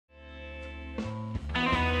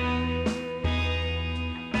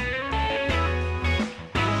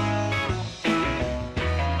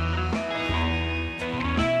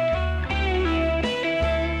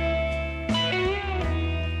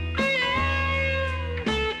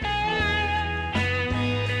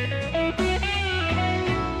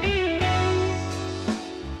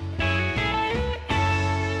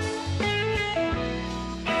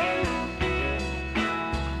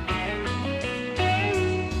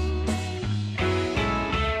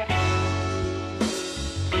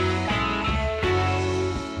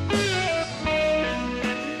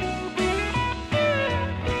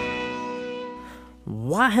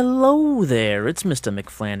Why, hello there, it's Mr.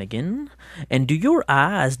 McFlanagan. And do your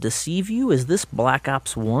eyes deceive you? Is this Black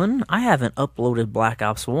Ops 1? I haven't uploaded Black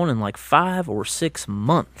Ops 1 in like 5 or 6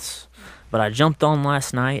 months. But I jumped on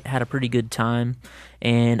last night, had a pretty good time,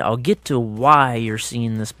 and I'll get to why you're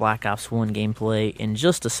seeing this Black Ops 1 gameplay in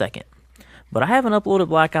just a second. But I haven't uploaded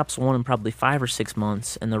Black Ops 1 in probably 5 or 6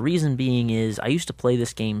 months, and the reason being is I used to play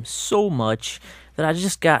this game so much that I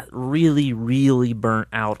just got really burnt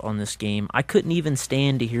out on this game. I couldn't even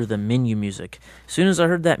stand to hear the menu music. As soon as I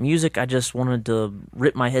heard that music, I just wanted to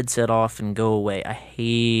rip my headset off and go away. I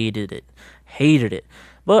hated it.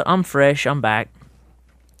 But I'm fresh, I'm back.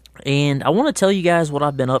 And I want to tell you guys what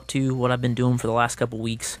I've been up to, what I've been doing for the last couple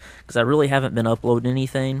weeks, because I really haven't been uploading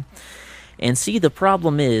anything. And see, the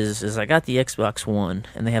problem is I got the Xbox One,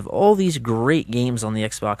 and they have all these great games on the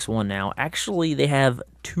Xbox One now. Actually, they have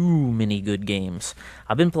too many good games.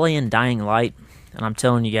 I've been playing Dying Light, and I'm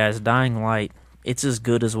telling you guys, Dying Light, it's as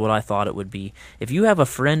good as what I thought it would be. If you have a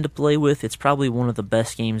friend to play with, it's probably one of the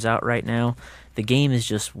best games out right now. The game is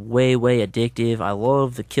just way addictive. I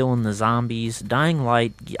love the killing the zombies. Dying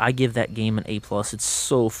Light, I give that game an A+. It's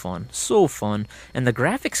so fun. And the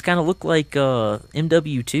graphics kind of look like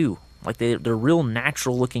MW2. Like, they're real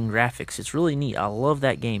natural-looking graphics. It's really neat. I love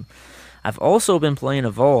that game. I've also been playing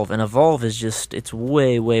Evolve, and Evolve is just, it's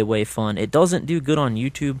way fun. It doesn't do good on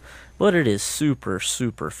YouTube, but it is super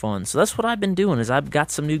fun. So that's what I've been doing, is I've got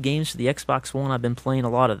some new games for the Xbox One. I've been playing a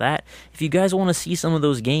lot of that. If you guys want to see some of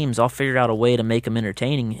those games, I'll figure out a way to make them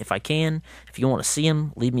entertaining if I can. If you want to see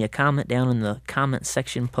them, leave me a comment down in the comment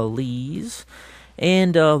section, please.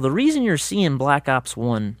 And the reason you're seeing Black Ops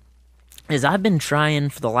 1 is I've been trying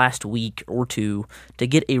for the last week or two to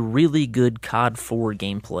get a really good COD 4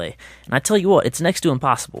 gameplay. And I tell you what, it's next to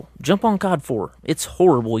impossible. Jump on COD 4. It's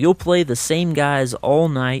horrible. You'll play the same guys all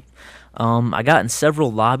night. I got in several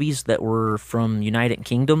lobbies that were from United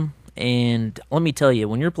Kingdom, and let me tell you,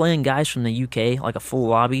 when you're playing guys from the UK, like a full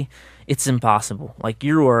lobby, it's impossible. Like,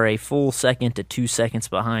 you are a full second to 2 seconds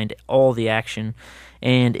behind all the action,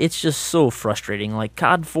 and it's just so frustrating. Like,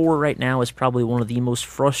 COD 4 right now is probably one of the most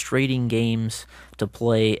frustrating games to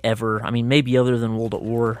play ever. I mean, maybe other than World at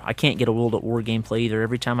War. I can't get a World at War gameplay either.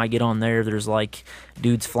 Every time I get on there, there's like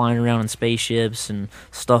dudes flying around in spaceships and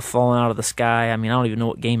stuff falling out of the sky. I mean, I don't even know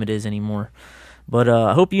what game it is anymore. But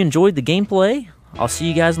I hope you enjoyed the gameplay. I'll see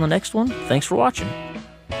you guys in the next one. Thanks for watching.